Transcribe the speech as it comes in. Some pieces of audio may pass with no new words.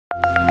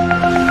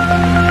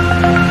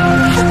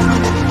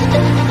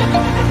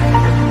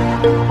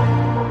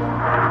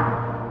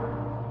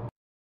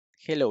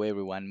Hello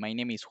everyone, my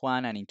name is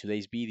Juan and in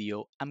today's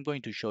video I'm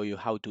going to show you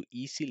how to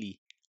easily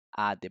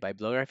add the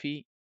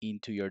bibliography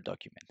into your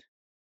document.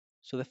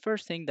 So the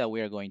first thing that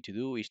we are going to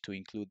do is to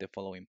include the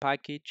following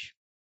package,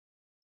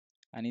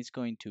 and it's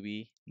going to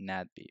be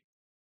natbib.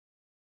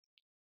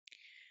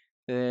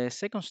 The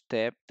second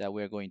step that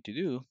we are going to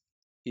do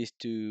is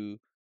to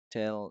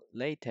tell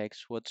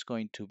Latex what's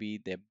going to be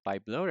the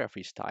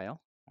bibliography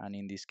style, and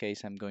in this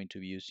case I'm going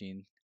to be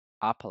using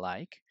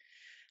apalike.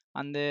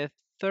 And the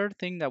third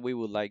thing that we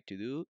would like to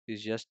do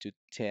is just to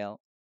tell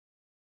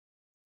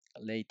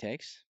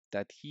Latex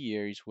that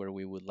here is where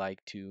we would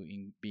like to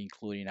be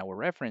including our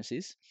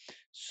references.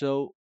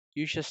 So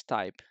you just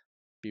type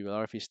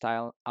bibliography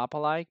style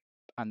apalike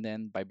and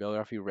then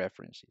bibliography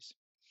references.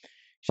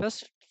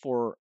 Just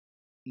for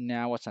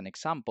now as an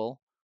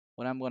example,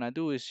 what I'm going to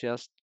do is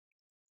just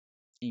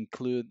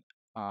include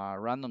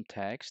random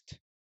text,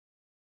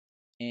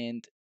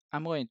 and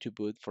I'm going to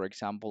put, for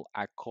example,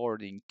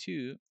 according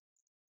to,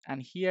 and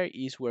here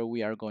is where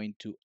we are going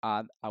to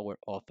add our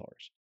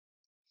authors.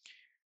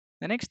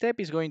 The next step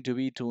is going to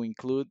be to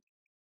include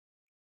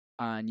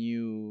a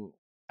new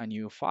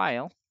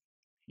file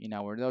in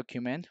our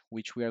document,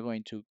 which we are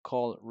going to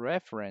call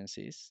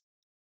references.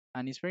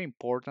 And it's very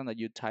important that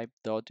you type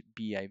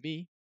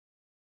 .bib,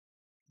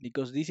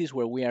 because this is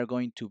where we are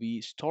going to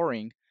be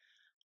storing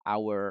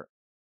our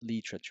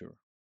literature.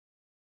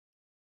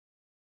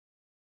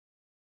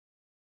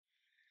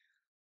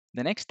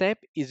 The next step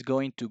is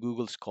going to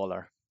Google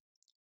Scholar.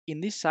 In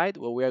this site,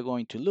 what we are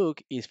going to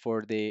look is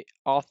for the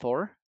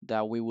author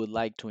that we would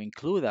like to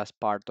include as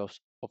part of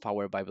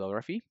our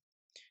bibliography.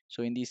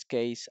 So in this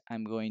case,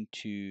 I'm going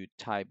to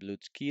type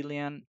Lutz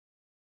Kilian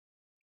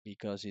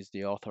because it's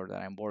the author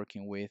that I'm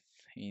working with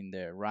in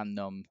the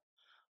random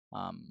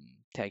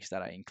text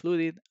that I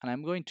included, and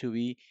I'm going to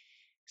be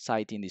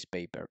citing this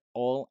paper,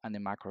 All and the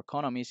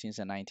Macroeconomy since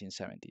the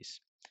 1970s.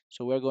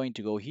 So we're going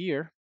to go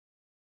here,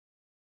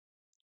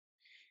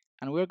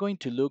 and we're going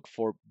to look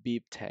for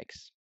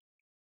BibTex.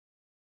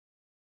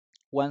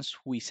 Once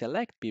we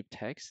select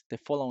BibTex, the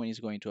following is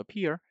going to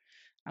appear,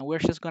 and we're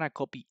just going to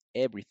copy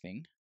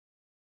everything.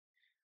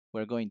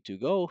 We're going to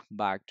go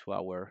back to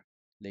our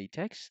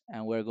latex,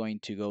 and we're going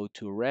to go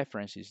to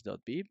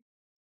references.bib,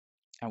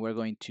 and we're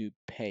going to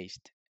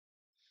paste.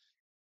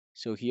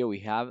 So here we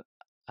have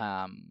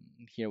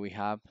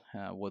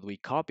what we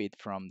copied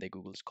from the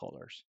Google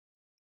Scholars.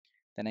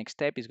 The next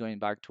step is going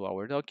back to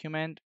our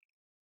document,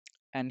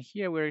 and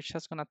here we're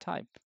just gonna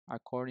type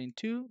according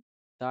to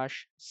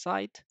dash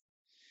site,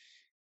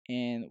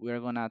 and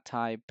we're gonna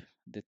type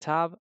the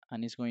tab,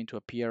 and it's going to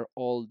appear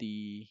all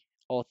the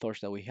authors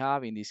that we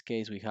have. In this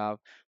case, we have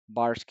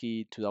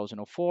Barsky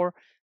 2004.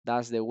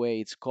 That's the way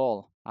it's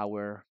called,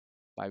 our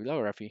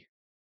bibliography.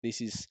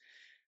 This is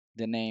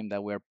the name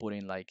that we're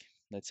putting, like,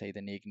 let's say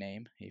the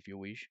nickname, if you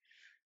wish.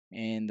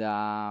 And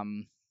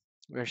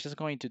we're just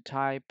going to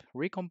type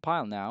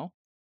recompile now,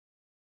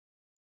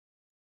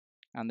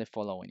 and the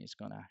following is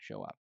gonna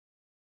show up.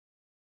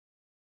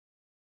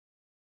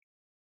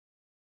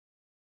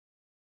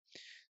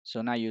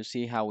 So now you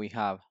see how we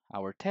have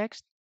our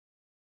text.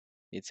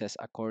 It says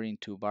according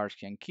to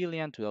Barsky and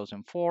Kilian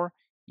 2004,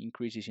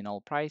 increases in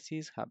all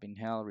prices have been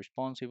held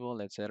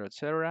responsible, etc.,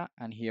 etc.,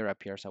 and here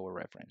appears our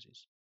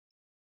references.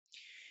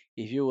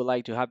 If you would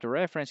like to have the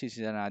references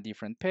on a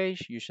different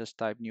page, you just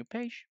type new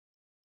page,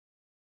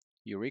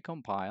 you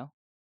recompile,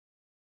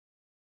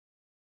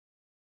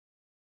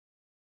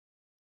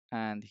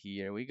 and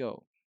here we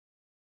go.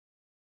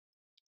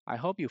 I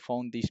hope you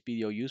found this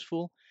video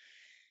useful,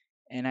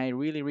 and I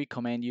really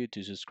recommend you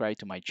to subscribe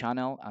to my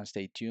channel and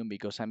stay tuned,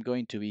 because I'm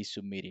going to be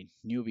submitting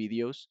new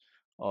videos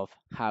of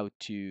how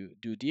to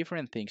do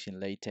different things in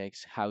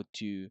latex, how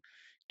to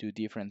do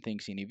different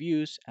things in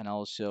reviews, and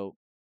also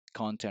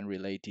content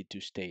related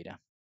to Stata.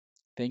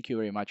 Thank you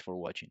very much for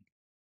watching.